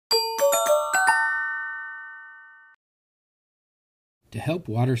To help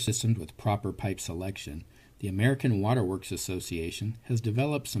water systems with proper pipe selection, the American Water Works Association has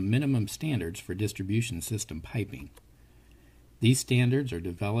developed some minimum standards for distribution system piping. These standards are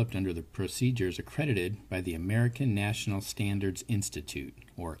developed under the procedures accredited by the American National Standards Institute,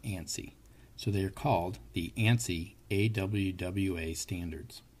 or ANSI, so they are called the ANSI AWWA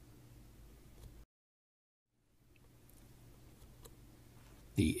standards.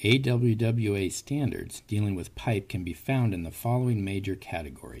 The AWWA standards dealing with pipe can be found in the following major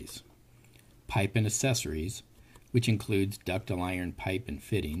categories: pipe and accessories, which includes ductile iron pipe and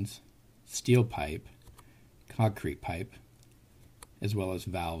fittings, steel pipe, concrete pipe, as well as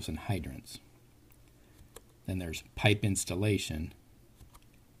valves and hydrants. Then there's pipe installation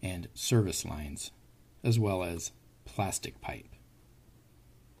and service lines, as well as plastic pipe.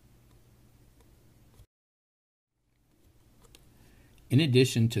 In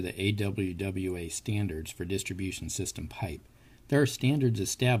addition to the AWWA standards for distribution system pipe, there are standards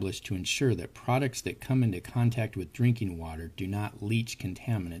established to ensure that products that come into contact with drinking water do not leach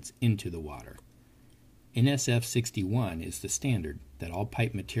contaminants into the water. NSF 61 is the standard that all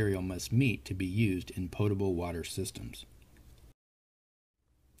pipe material must meet to be used in potable water systems.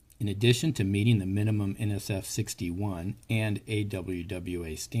 In addition to meeting the minimum NSF 61 and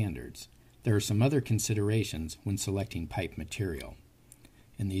AWWA standards, there are some other considerations when selecting pipe material,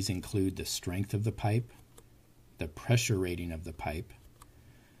 and these include the strength of the pipe, the pressure rating of the pipe,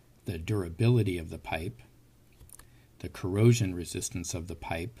 the durability of the pipe, the corrosion resistance of the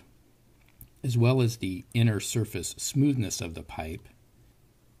pipe, as well as the inner surface smoothness of the pipe,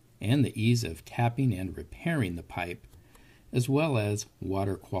 and the ease of tapping and repairing the pipe, as well as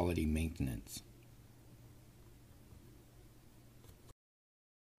water quality maintenance.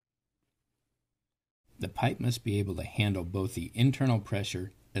 The pipe must be able to handle both the internal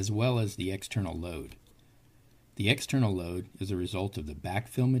pressure as well as the external load. The external load is a result of the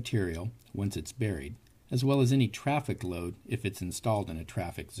backfill material once it's buried, as well as any traffic load if it's installed in a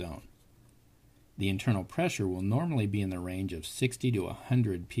traffic zone. The internal pressure will normally be in the range of 60 to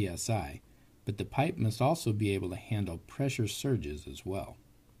 100 psi, but the pipe must also be able to handle pressure surges as well.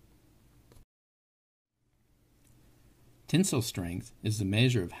 Tensile strength is the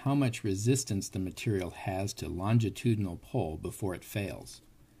measure of how much resistance the material has to longitudinal pull before it fails.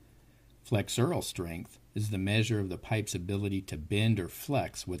 Flexural strength is the measure of the pipe's ability to bend or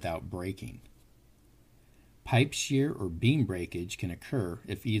flex without breaking. Pipe shear or beam breakage can occur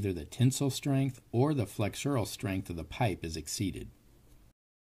if either the tensile strength or the flexural strength of the pipe is exceeded.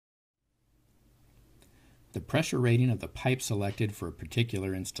 The pressure rating of the pipe selected for a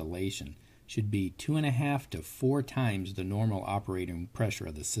particular installation should be 2.5 to 4 times the normal operating pressure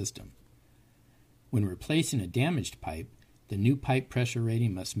of the system. When replacing a damaged pipe, the new pipe pressure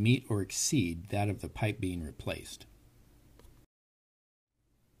rating must meet or exceed that of the pipe being replaced.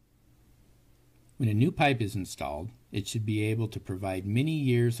 When a new pipe is installed, it should be able to provide many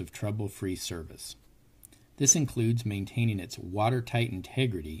years of trouble-free service. This includes maintaining its watertight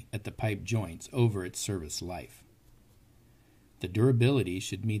integrity at the pipe joints over its service life. The durability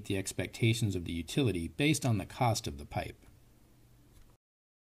should meet the expectations of the utility based on the cost of the pipe.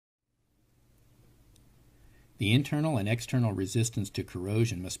 The internal and external resistance to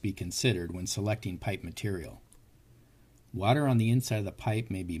corrosion must be considered when selecting pipe material. Water on the inside of the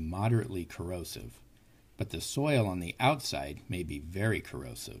pipe may be moderately corrosive, but the soil on the outside may be very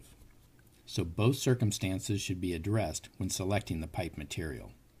corrosive. So both circumstances should be addressed when selecting the pipe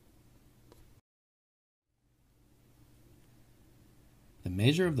material. The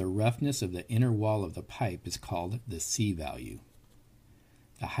measure of the roughness of the inner wall of the pipe is called the C value.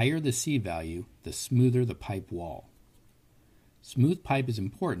 The higher the C value, the smoother the pipe wall. Smooth pipe is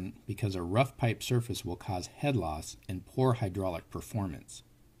important because a rough pipe surface will cause head loss and poor hydraulic performance.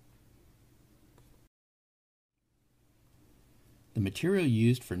 The material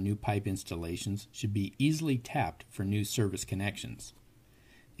used for new pipe installations should be easily tapped for new service connections.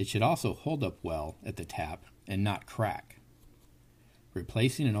 It should also hold up well at the tap and not crack.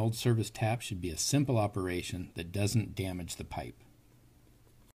 Replacing an old service tap should be a simple operation that doesn't damage the pipe.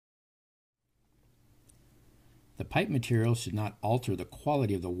 The pipe material should not alter the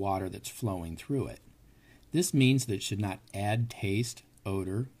quality of the water that's flowing through it. This means that it should not add taste,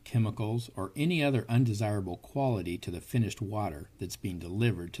 odor, chemicals, or any other undesirable quality to the finished water that's being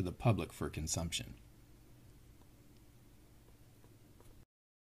delivered to the public for consumption.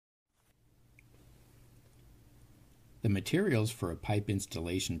 The materials for a pipe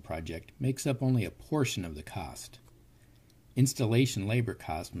installation project makes up only a portion of the cost. Installation labor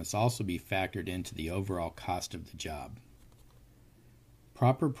cost must also be factored into the overall cost of the job.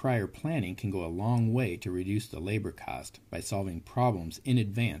 Proper prior planning can go a long way to reduce the labor cost by solving problems in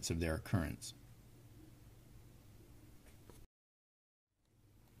advance of their occurrence.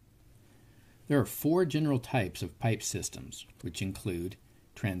 There are 4 general types of pipe systems, which include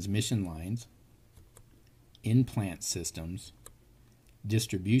transmission lines, in-plant systems,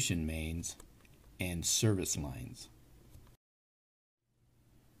 distribution mains, and service lines.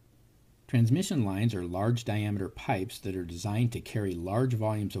 Transmission lines are large diameter pipes that are designed to carry large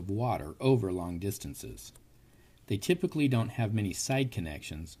volumes of water over long distances. They typically don't have many side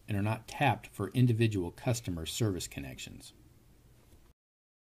connections and are not tapped for individual customer service connections.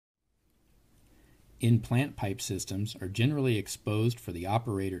 In-plant pipe systems are generally exposed for the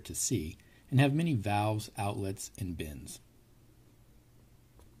operator to see and have many valves, outlets, and bins.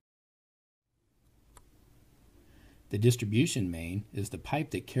 The distribution main is the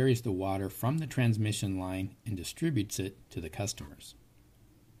pipe that carries the water from the transmission line and distributes it to the customers.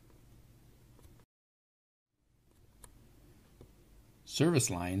 Service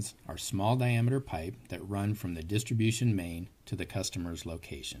lines are small diameter pipe that run from the distribution main to the customer's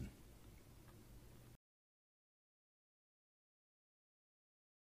location.